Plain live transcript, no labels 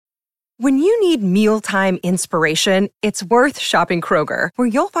When you need mealtime inspiration, it's worth shopping Kroger, where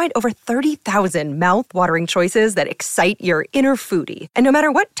you'll find over 30,000 mouth-watering choices that excite your inner foodie. And no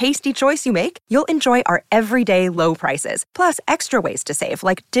matter what tasty choice you make, you'll enjoy our everyday low prices, plus extra ways to save,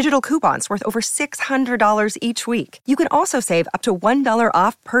 like digital coupons worth over $600 each week. You can also save up to $1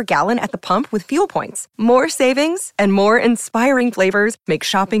 off per gallon at the pump with fuel points. More savings and more inspiring flavors make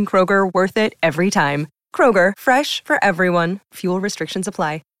shopping Kroger worth it every time. Kroger, fresh for everyone. Fuel restrictions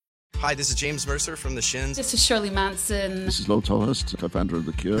apply. Hi, this is James Mercer from The Shins. This is Shirley Manson. This is Lo Tolhurst, co-founder of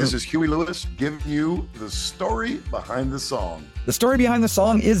The Cure. This is Huey Lewis giving you the story behind the song. The Story Behind the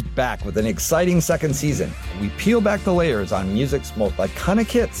Song is back with an exciting second season. We peel back the layers on music's most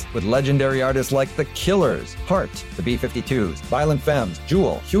iconic hits with legendary artists like The Killers, Heart, the B-52s, Violent Femmes,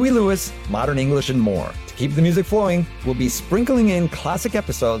 Jewel, Huey Lewis, Modern English, and more. To keep the music flowing, we'll be sprinkling in classic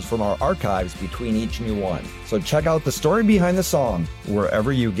episodes from our archives between each new one. So check out The Story Behind the Song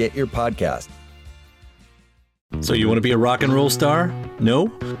wherever you get your podcast. So you want to be a rock and roll star? No?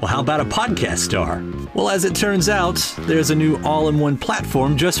 Well, how about a podcast star? Well, as it turns out, there's a new all-in-one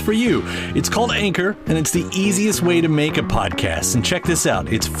platform just for you. It's called Anchor, and it's the easiest way to make a podcast. And check this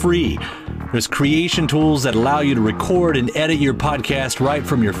out, it's free. There's creation tools that allow you to record and edit your podcast right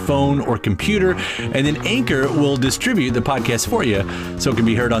from your phone or computer, and then Anchor will distribute the podcast for you so it can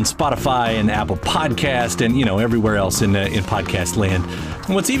be heard on Spotify and Apple Podcast and, everywhere else in podcast land.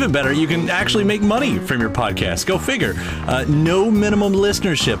 And what's even better, you can actually make money from your podcast. Go figure. No minimum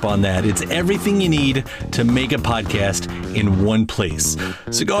listenership on that. It's everything you need to make a podcast in one place.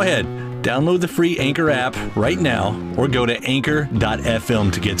 So go ahead. Download the free Anchor app right now or go to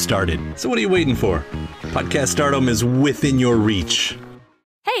anchor.fm to get started. So what are you waiting for? Podcast stardom is within your reach.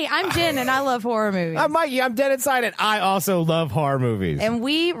 Hey, I'm Jen, and I love horror movies. I'm Mikey. I'm dead inside it. I also love horror movies. And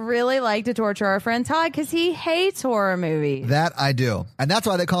we really like to torture our friend Todd because he hates horror movies. That I do. And that's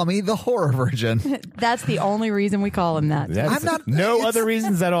why they call me the horror virgin. That's the only reason we call him that. I'm not. No other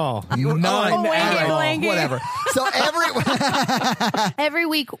reasons at all. None at all. Whatever. So every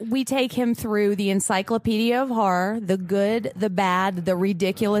week we take him through the encyclopedia of horror, the good, the bad, the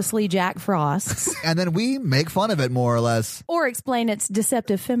ridiculously Jack Frosts. And then we make fun of it, more or less. Or explain its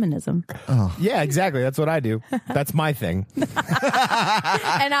deceptive feminism. Oh. Yeah, exactly. That's what I do. That's my thing. And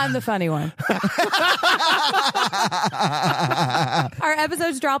I'm the funny one. Our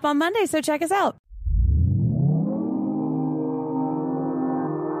episodes drop on Monday, so check us out.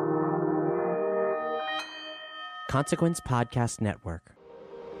 Consequence Podcast Network.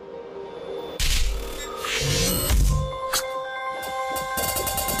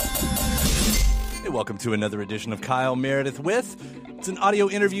 Hey, welcome to another edition of Kyle Meredith With. It's an audio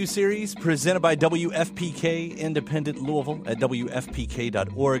interview series presented by WFPK Independent Louisville at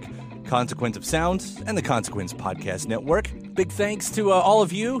WFPK.org, Consequence of Sound, and the Consequence Podcast Network. Big thanks to all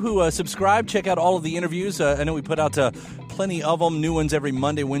of you who subscribe. Check out all of the interviews. I know we put out plenty of them, new ones every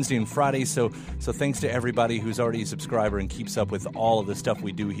Monday, Wednesday, and Friday. So thanks to everybody who's already a subscriber and keeps up with all of the stuff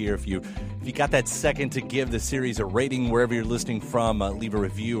we do here. If you got that second to give the series a rating wherever you're listening from, leave a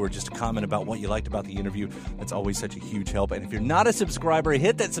review or just a comment about what you liked about the interview. That's always such a huge help. And if you're not a subscriber,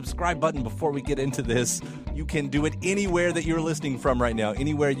 hit that subscribe button before we get into this. You can do it anywhere that you're listening from right now,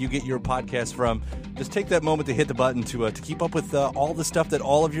 anywhere you get your podcast from. Just take that moment to hit the button to keep up with all the stuff that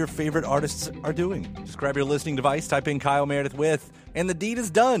all of your favorite artists are doing. Just grab your listening device, type in Kyle Meredith With, and the deed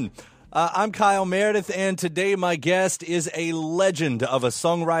is done. I'm Kyle Meredith, and today my guest is a legend of a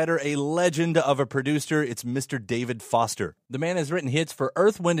songwriter, a legend of a producer. It's Mr. David Foster. The man has written hits for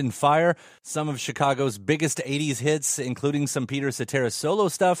Earth, Wind & Fire, some of Chicago's biggest 80s hits, including some Peter Cetera solo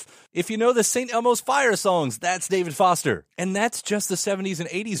stuff. If you know the St. Elmo's Fire songs, that's David Foster. And that's just the 70s and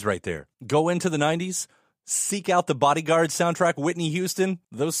 80s right there. Go into the 90s. Seek out the Bodyguard soundtrack, Whitney Houston.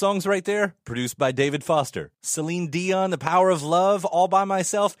 Those songs right there, produced by David Foster. Celine Dion, The Power of Love, All by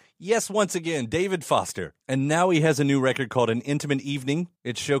Myself. Yes, once again, David Foster. And now he has a new record called An Intimate Evening.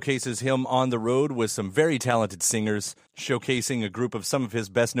 It showcases him on the road with some very talented singers, showcasing a group of some of his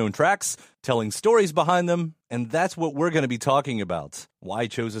best-known tracks, telling stories behind them, and that's what we're going to be talking about. Why he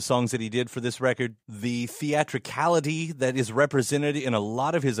chose the songs that he did for this record, the theatricality that is represented in a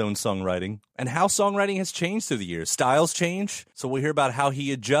lot of his own songwriting, and how songwriting has changed through the years. Styles change, so we'll hear about how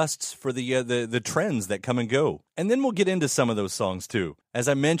he adjusts for the trends that come and go. And then we'll get into some of those songs too. As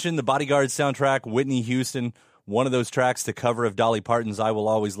I mentioned, the Bodyguard soundtrack, Whitney Houston, one of those tracks, the cover of Dolly Parton's I Will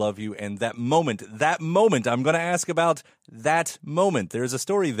Always Love You, and that moment, I'm going to ask about that moment. There's a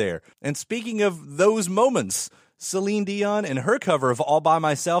story there. And speaking of those moments, Celine Dion and her cover of All By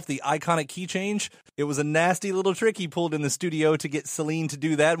Myself, the iconic key change, It was a nasty little trick he pulled in the studio to get Celine to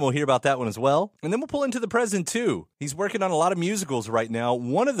do that, and we'll hear about that one as well. And then we'll pull into the present, too. He's working on a lot of musicals right now.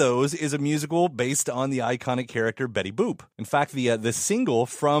 One of those is a musical based on the iconic character Betty Boop. In fact, the single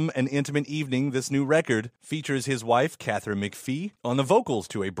from An Intimate Evening, this new record, features his wife, Katharine McPhee, on the vocals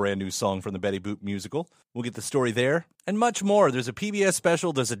to a brand new song from the Betty Boop musical. We'll get the story there and much more. There's a PBS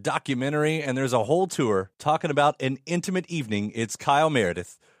special, there's a documentary, and there's a whole tour talking about An Intimate Evening. It's Kyle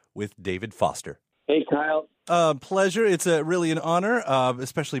Meredith with David Foster. Hey, Kyle. Pleasure. It's really an honor,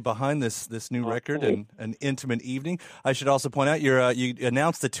 especially behind this new record and An Intimate Evening. I should also point out you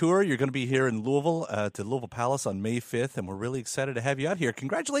announced the tour. You're going to be here in Louisville to Louisville Palace on May 5th, and we're really excited to have you out here.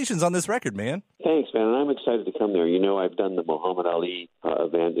 Congratulations on this record, man. Thanks, man. And I'm excited to come there. You know, I've done the Muhammad Ali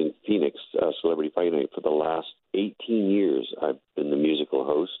event in Phoenix, Celebrity Fight Night, for the last 18 years. I've been the musical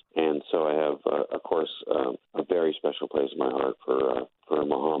host, and so I have, of course, a very special place in my heart for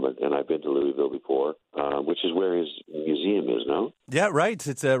Muhammad. And I've been to Louisville before, which is where his museum is, no? Yeah, right.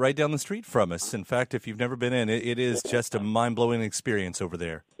 It's right down the street from us. In fact, if you've never been in, it is just a mind-blowing experience over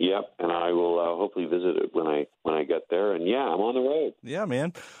there. Yep, and I will hopefully visit it when I get there. And yeah, I'm on the road. Yeah,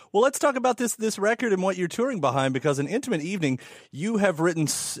 man. Well, let's talk about this record and what you're touring behind, because An Intimate Evening, you have written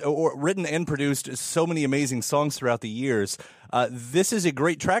and produced so many amazing songs throughout the years. This is a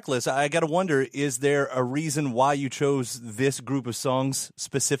great track list. I got to wonder, is there a reason why you chose this group of songs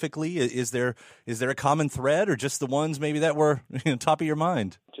specifically? Is there a common thread, or just the ones maybe that were top of your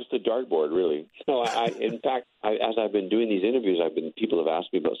mind? Just a dartboard, really. No, in fact, as I've been doing these interviews, people have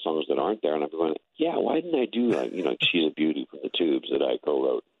asked me about songs that aren't there, and I've been going, yeah, why didn't I do She's a Beauty from the Tubes that I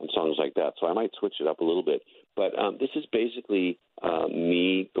co-wrote and songs like that? So I might switch it up a little bit. But this is basically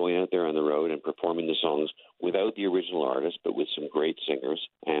me going out there on the road and performing the songs without the original artist, but with some great singers,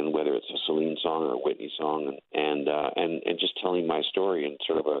 and whether it's a Celine song or a Whitney song, and just telling my story and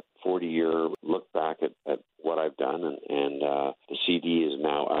sort of a 40-year look back at what I've done. And the CD is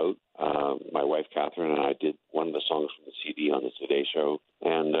now out. My wife Catherine and I did one of the songs from the CD on the Today Show,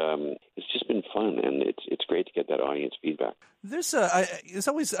 and it's just been fun, and it's great to get that audience feedback. There's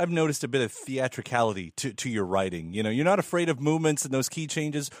always, I've noticed, a bit of theatricality to your writing. You know, you're not afraid of movements and those key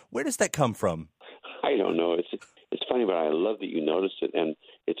changes. Where does that come from? I don't know. It's funny, but I love that you noticed it, and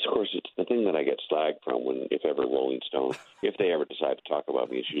it's the thing that I get slagged from if ever Rolling Stone, if they ever decide to talk about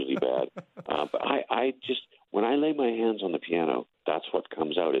me, it's usually bad. But I just, when I lay my hands on the piano, that's what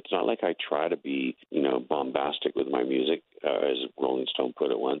comes out. It's not like I try to be, bombastic with my music, as Rolling Stone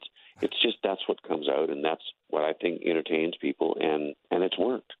put it once. It's just that's what comes out, and that's what I think entertains people, and it's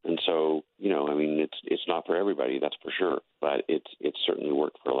worked. And so, it's not for everybody, that's for sure, but it's certainly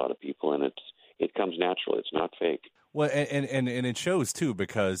worked for a lot of people, and it comes natural. It's not fake. Well, and it shows too,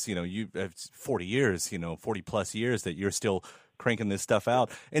 because you have 40 years, 40 plus years that you're still cranking this stuff out.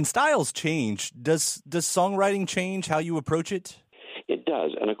 And styles change. Does songwriting change how you approach it? It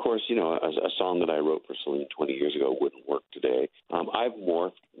does, and of course, a song that I wrote for Celine 20 years ago wouldn't work today. I've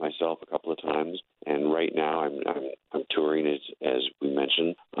morphed myself a couple of times, and right now I'm touring as we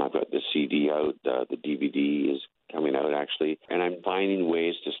mentioned. I've got the CD out, the DVD is coming out actually, and I'm finding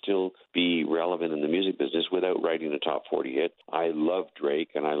ways to still be relevant in the music business without writing a top 40 hit. I love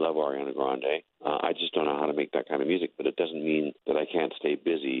Drake and I love Ariana Grande. I just don't know how to make that kind of music, but it doesn't mean that I can't stay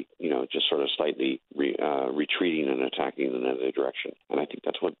busy, just sort of slightly retreating and attacking in another direction. And I think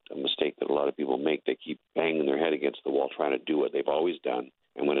that's a mistake that a lot of people make. They keep banging their head against the wall trying to do what they've always done.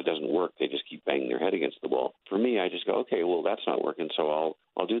 And when it doesn't work, they just keep banging their head against the wall. For me, I just go, okay, well, that's not working, so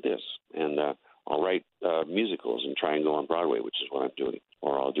I'll do this. And I'll write musicals and try and go on Broadway, which is what I'm doing.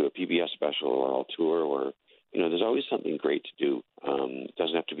 Or I'll do a PBS special, or I'll tour, or, there's always something great to do. It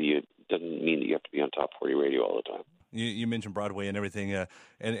doesn't mean that you have to be on top 40 radio all the time. You mentioned Broadway and everything,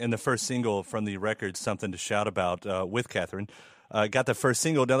 and the first single from the record, Something to Shout About, with Catherine, got the first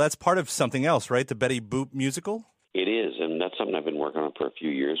single. Now, that's part of something else, right? The Betty Boop musical? It is, and that's something I've been working on for a few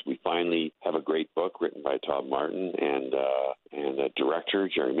years. We finally have a great book written by Todd Martin and a director,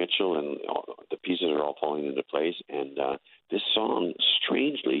 Jerry Mitchell, and the pieces are all falling into place. And this song,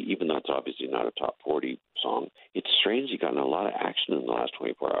 strangely, even though it's obviously not a top 40 song, it's strangely gotten a lot of action in the last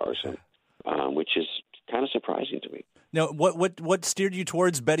 24 hours, which is kind of surprising to me. Now, what steered you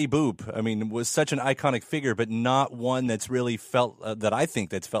towards Betty Boop? I mean, was such an iconic figure, but not one that's really felt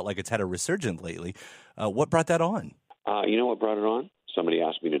that's felt like it's had a resurgence lately. What brought that on? You know what brought it on? Somebody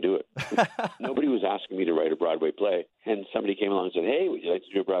asked me to do it. Nobody was asking me to write a Broadway play, and somebody came along and said, "Hey, would you like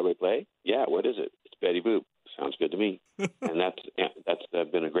to do a Broadway play?" Yeah, what is it? It's Betty Boop. Sounds good to me. And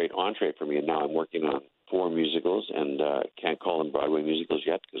that's been a great entree for me. And now I'm working on 4 musicals, and can't call them Broadway musicals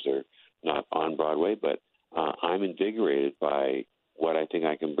yet because they're not on Broadway, but I'm invigorated by what I think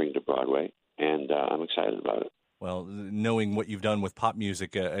I can bring to Broadway, and and I'm excited about it. Well, knowing what you've done with pop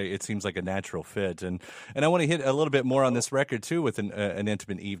music, it seems like a natural fit. And I want to hit a little bit more on this record, too, with an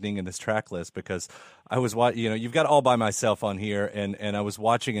intimate evening in this track list, because I was you've got All By Myself on here, and I was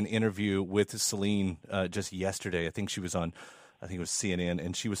watching an interview with Celine just yesterday. I think she was on, I think it was CNN,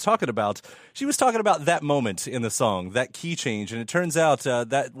 and she was talking about that moment in the song, that key change. And it turns out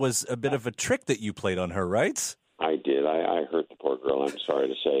that was a bit of a trick that you played on her, right? I did. I hurt the poor girl. I'm sorry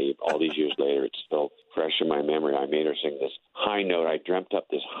to say. All these years later, it's still fresh in my memory. I made her sing this high note. I dreamt up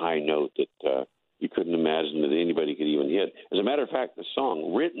this high note that you couldn't imagine that anybody could even hit. As a matter of fact, the song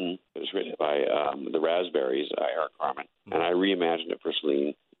it was written by the Raspberries, Eric Carmen, and I reimagined it for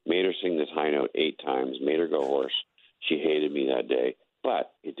Celine, made her sing this high note 8 times, made her go hoarse. She hated me that day,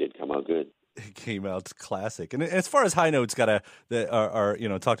 but it did come out good. It came out classic. And as far as high notes are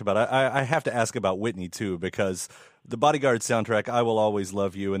talked about, I have to ask about Whitney, too, because the Bodyguard soundtrack, I Will Always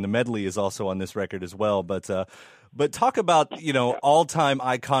Love You, and the medley is also on this record as well. But talk about, all-time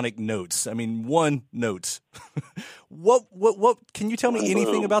iconic notes. I mean, one note. What can you tell me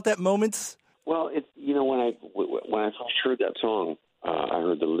anything about that moment? Well, when I first heard that song, I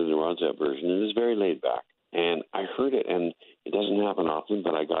heard the Linda Ronstadt version, and it was very laid back. And I heard it, and it doesn't happen often,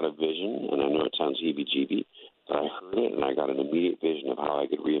 but I got a vision, and I know it sounds heebie-jeebie, but I heard it, and I got an immediate vision of how I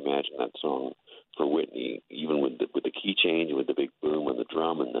could reimagine that song for Whitney, even with the key change, and with the big boom and the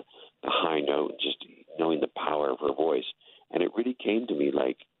drum and the high note, just knowing the power of her voice. And it really came to me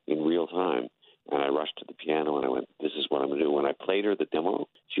like in real time. And I rushed to the piano, and I went, this is what I'm going to do. When I played her the demo,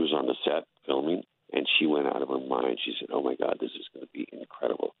 she was on the set filming, and she went out of her mind. She said, oh, my God, this is going to be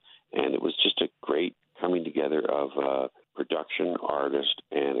incredible. And it was just a great coming together of production, artist,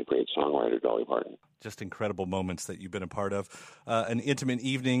 and a great songwriter, Dolly Parton. Just incredible moments that you've been a part of. An intimate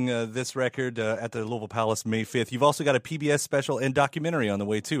evening, this record at the Louisville Palace, May 5th. You've also got a PBS special and documentary on the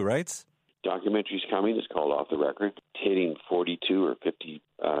way, too, right? Documentary's coming. It's called Off the Record. It's hitting 42 or 50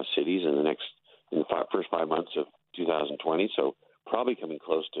 cities in the first 5 months of 2020, so probably coming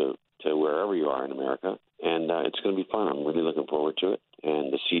close to wherever you are in America. And it's going to be fun. I'm really looking forward to it.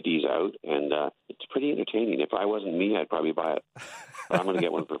 And the CD's out, and it's pretty entertaining. If I wasn't me, I'd probably buy it. But I'm going to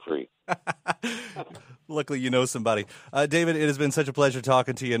get one for free. Luckily, you know somebody. David, it has been such a pleasure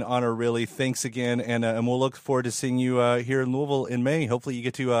talking to you, an honor, really. Thanks again, and we'll look forward to seeing you here in Louisville in May. Hopefully you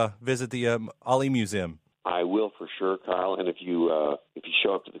get to visit the Ali Museum. I will for sure, Kyle. And if you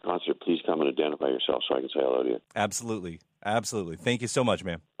show up to the concert, please come and identify yourself so I can say hello to you. Absolutely. Thank you so much,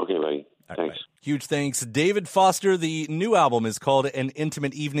 man. Okay, buddy. Thanks. Right. Huge thanks. David Foster. The new album is called An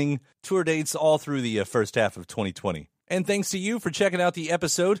Intimate Evening. Tour dates all through the first half of 2020. And thanks to you for checking out the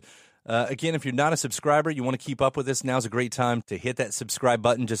episode. Again, if you're not a subscriber, you want to keep up with us, now's a great time to hit that subscribe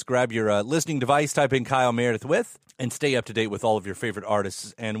button. Just grab your listening device, type in Kyle Meredith with, and stay up to date with all of your favorite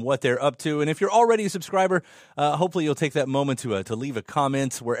artists and what they're up to. And if you're already a subscriber, hopefully you'll take that moment to leave a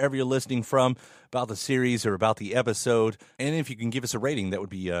comment wherever you're listening from about the series or about the episode. And if you can give us a rating, that would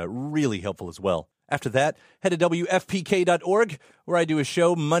be really helpful as well. After that, head to WFPK.org, where I do a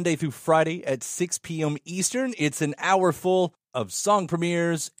show Monday through Friday at 6 p.m. Eastern. It's an hour full of song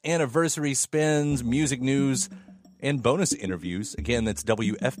premieres, anniversary spins, music news, and bonus interviews. Again, that's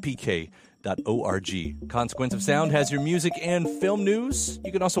WFPK.org. Consequence of Sound has your music and film news.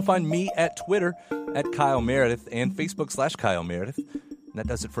 You can also find me at Twitter at Kyle Meredith and Facebook/Kyle Meredith. And that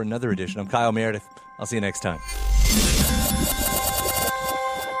does it for another edition of Kyle Meredith. I'll see you next time.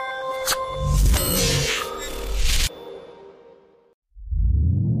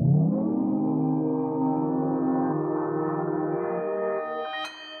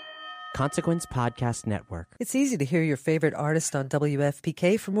 Consequence Podcast Network. It's easy to hear your favorite artist on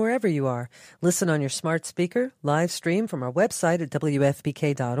WFPK from wherever you are. Listen on your smart speaker, live stream from our website at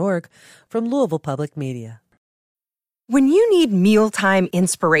WFPK.org, from Louisville Public Media. When you need mealtime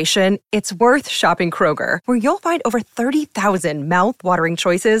inspiration, it's worth shopping Kroger, where you'll find over 30,000 mouth-watering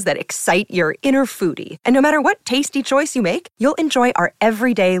choices that excite your inner foodie. And no matter what tasty choice you make, you'll enjoy our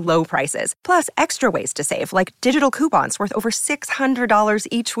everyday low prices, plus extra ways to save, like digital coupons worth over $600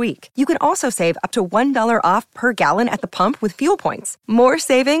 each week. You can also save up to $1 off per gallon at the pump with fuel points. More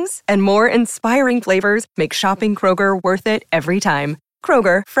savings and more inspiring flavors make shopping Kroger worth it every time.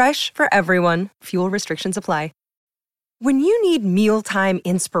 Kroger, fresh for everyone. Fuel restrictions apply. When you need mealtime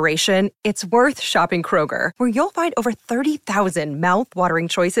inspiration, it's worth shopping Kroger, where you'll find over 30,000 mouth-watering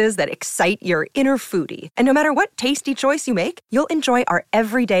choices that excite your inner foodie. And no matter what tasty choice you make, you'll enjoy our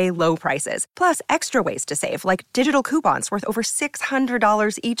everyday low prices, plus extra ways to save, like digital coupons worth over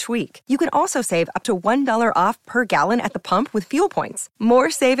 $600 each week. You can also save up to $1 off per gallon at the pump with fuel points.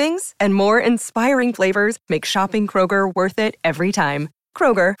 More savings and more inspiring flavors make shopping Kroger worth it every time.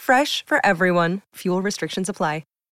 Kroger, fresh for everyone. Fuel restrictions apply.